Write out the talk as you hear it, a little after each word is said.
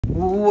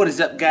What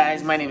is up,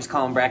 guys? My name is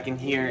Colin Bracken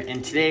here,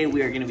 and today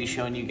we are going to be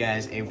showing you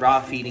guys a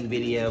raw feeding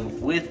video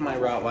with my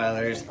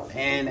Rottweilers.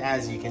 And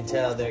as you can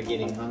tell, they're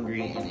getting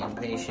hungry and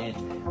impatient.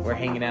 We're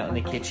hanging out in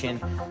the kitchen.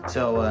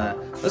 So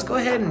let's go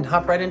ahead and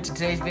hop right into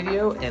today's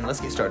video and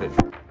let's get started.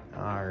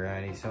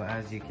 Alrighty, so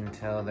as you can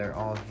tell, they're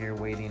all here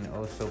waiting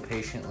oh so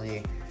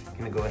patiently.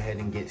 Gonna go ahead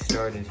and get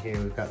started here.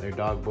 We've got their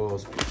dog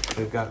bowls,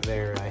 we've got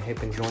their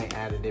hip and joint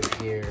additive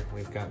here,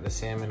 we've got the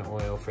salmon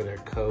oil for their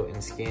coat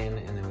and skin,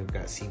 and then we've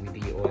got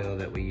CBD oil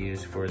that we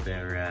use for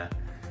their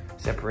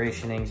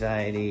separation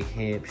anxiety,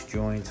 hips,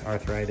 joints,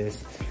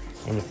 arthritis,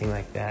 anything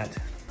like that. So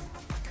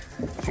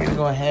we're gonna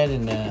go ahead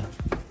and get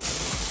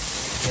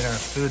our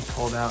food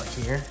pulled out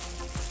here.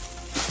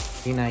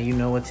 Now you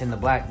know what's in the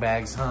black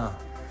bags, huh?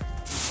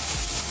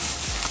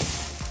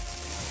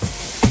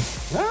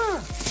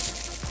 Ah!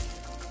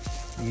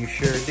 You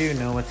sure do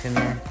know what's in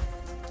there.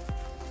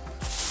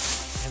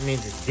 That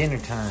means it's dinner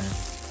time.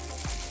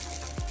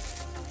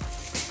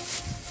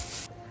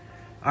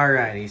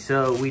 Alrighty,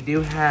 so we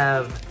do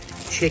have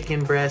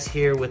chicken breast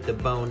here with the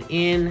bone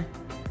in.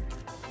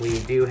 We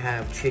do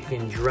have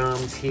chicken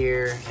drums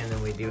here, and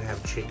then we do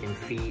have chicken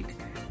feet,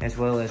 as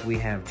well as we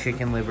have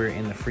chicken liver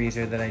in the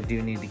freezer that I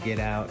do need to get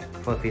out.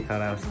 Fluffy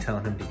thought I was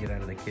telling him to get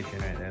out of the kitchen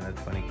right there,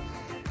 that's funny.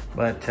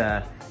 But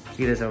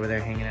Kita's over there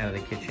hanging out of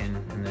the kitchen,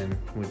 and then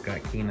we've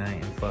got Kenai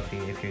and Fluffy.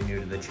 If you're new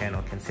to the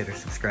channel, consider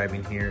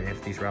subscribing here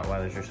if these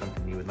Rottweilers are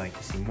something you would like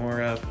to see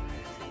more of.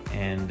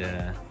 And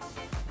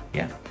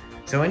yeah,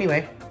 so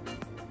anyway,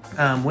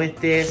 with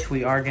this,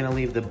 we are gonna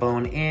leave the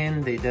bone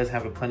in. It does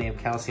have plenty of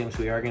calcium,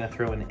 so we are gonna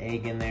throw an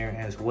egg in there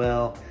as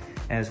well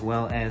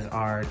as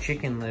our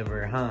chicken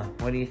liver, huh?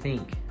 What do you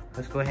think?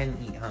 Let's go ahead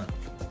and eat, huh?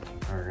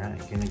 All right,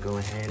 gonna go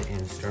ahead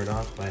and start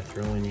off by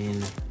throwing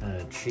in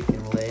a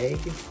chicken leg,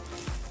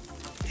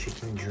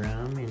 chicken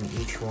drum in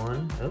each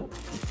one. Oh. A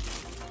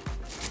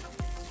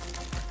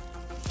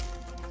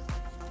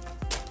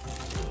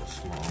little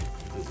small,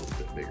 a little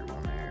bit bigger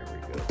one. There we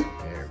go,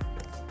 there we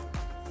go.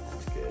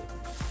 That's good.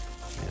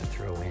 I'm gonna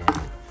throw in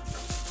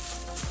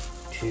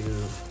 2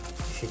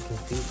 chicken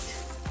feet,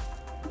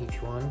 each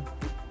one.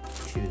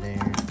 2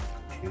 there,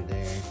 2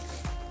 there.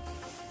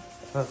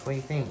 Puff, what do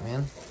you think,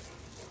 man?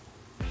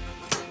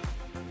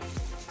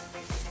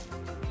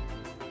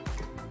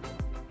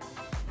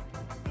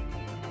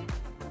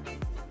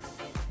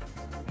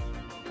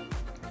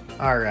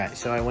 All right,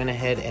 so I went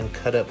ahead and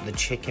cut up the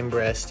chicken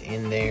breast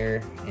in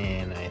there,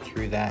 and I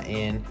threw that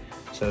in.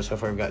 So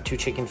far we've got 2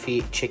 chicken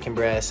feet, chicken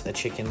breast, a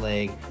chicken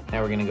leg.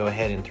 Now we're gonna go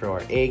ahead and throw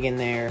our egg in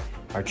there,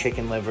 our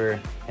chicken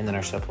liver, and then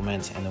our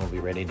supplements, and then we'll be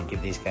ready to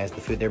give these guys the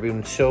food they've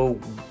been so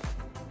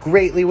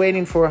greatly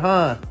waiting for,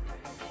 huh?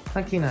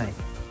 Huh, Kenai?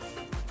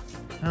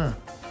 Huh?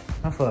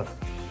 Huh, Fluff?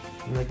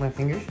 You like my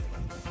fingers?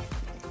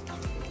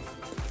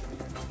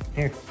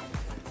 Here,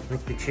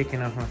 lick the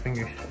chicken off my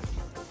fingers.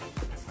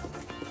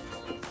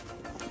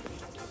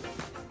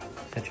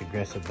 Such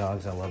aggressive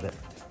dogs, I love it.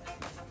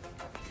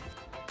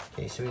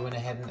 Okay, so we went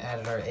ahead and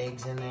added our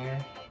eggs in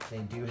there. They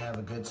do have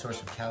a good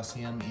source of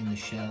calcium in the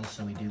shell,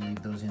 so we do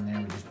leave those in there.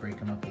 We just break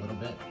them up a little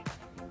bit.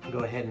 Go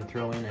ahead and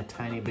throw in a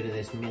tiny bit of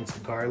this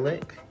minced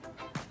garlic.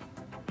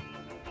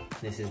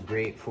 This is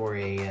great for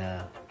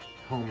a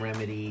home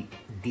remedy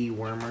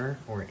dewormer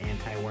or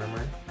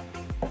anti-wormer.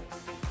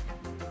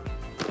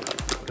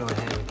 Go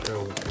ahead and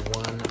throw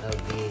 1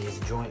 of these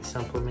joint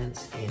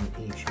supplements in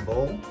each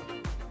bowl.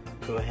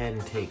 Go ahead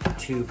and take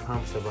 2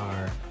 pumps of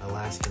our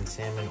Alaskan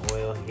salmon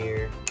oil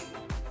here.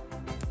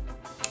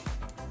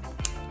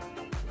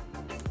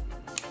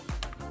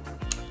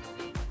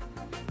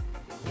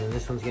 And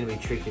this one's gonna be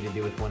tricky to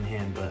do with one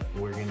hand, but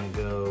we're gonna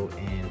go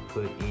and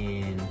put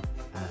in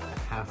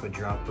half a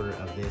dropper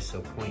of this,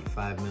 so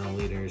 0.5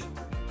 milliliters.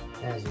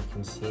 As you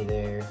can see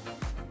there,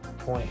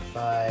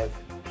 0.5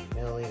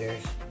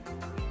 milliliters.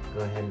 Go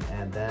ahead and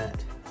add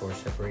that for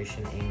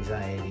separation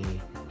anxiety,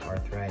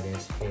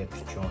 arthritis,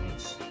 hips,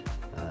 joints,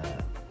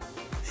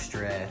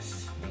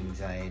 stress,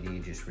 anxiety,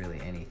 just really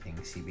anything.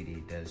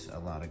 CBD does a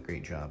lot of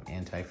great job.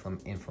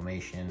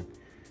 Anti-inflammation,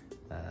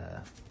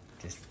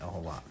 just a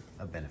whole lot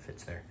of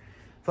benefits there.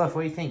 Fluff,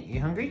 what do you think?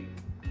 You hungry?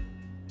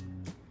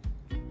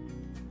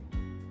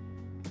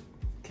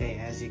 Okay,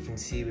 as you can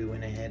see, we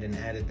went ahead and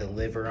added the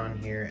liver on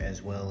here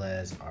as well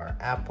as our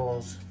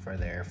apples for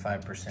their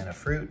 5% of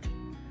fruit.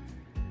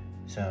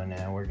 So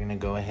now we're gonna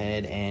go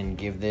ahead and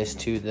give this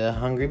to the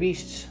hungry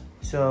beasts.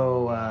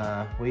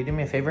 So will you do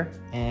me a favor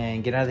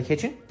and get out of the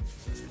kitchen?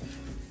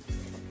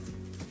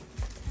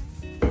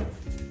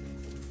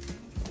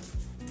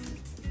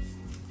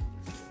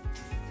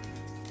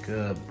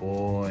 Good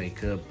boy,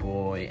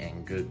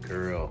 and good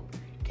girl.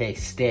 Okay,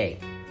 stay.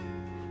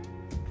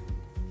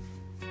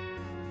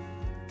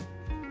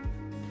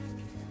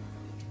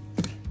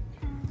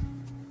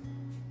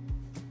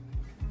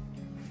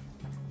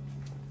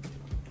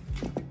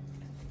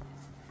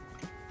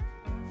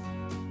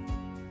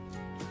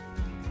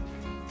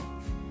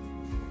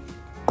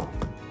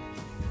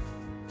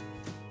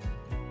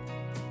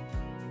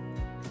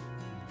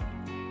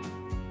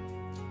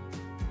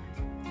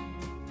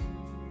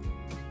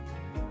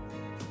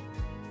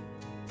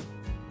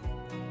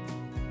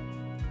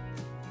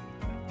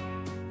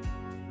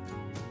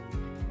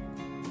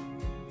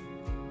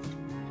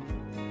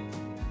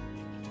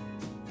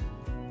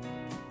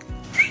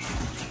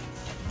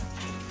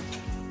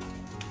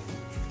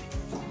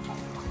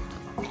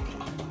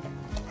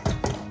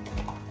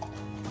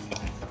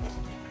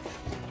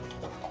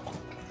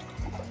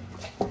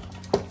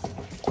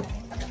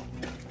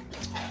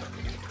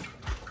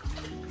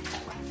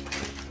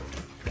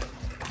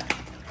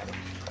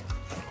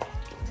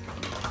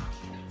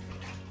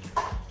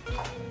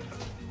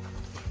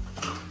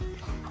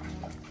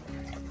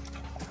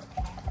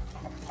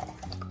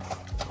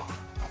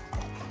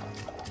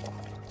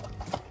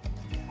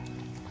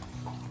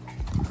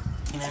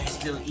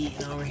 still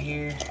eating over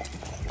here.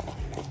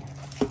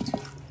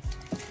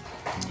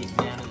 Get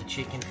down to the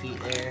chicken feet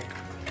there.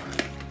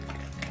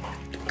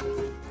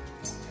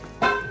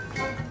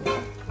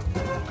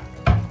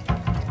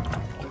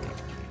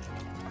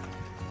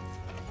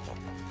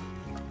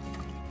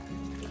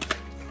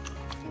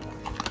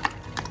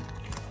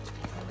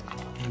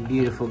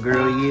 Beautiful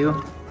girl,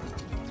 you.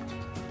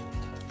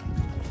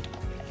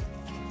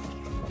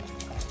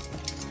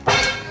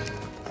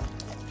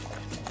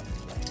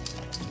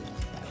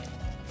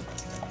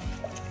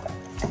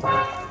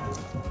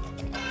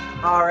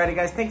 Alrighty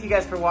guys, thank you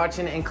guys for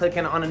watching and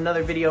clicking on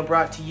another video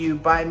brought to you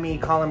by me,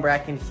 Colin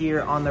Bracken,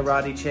 here on the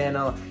Rotty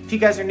channel. If you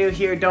guys are new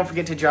here, don't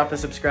forget to drop a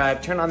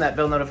subscribe, turn on that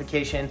bell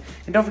notification,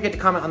 and don't forget to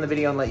comment on the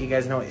video and let you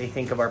guys know what you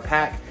think of our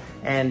pack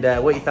and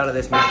what you thought of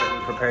this meal that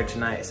we prepared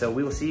tonight. So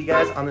we will see you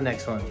guys on the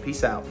next one.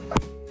 Peace out.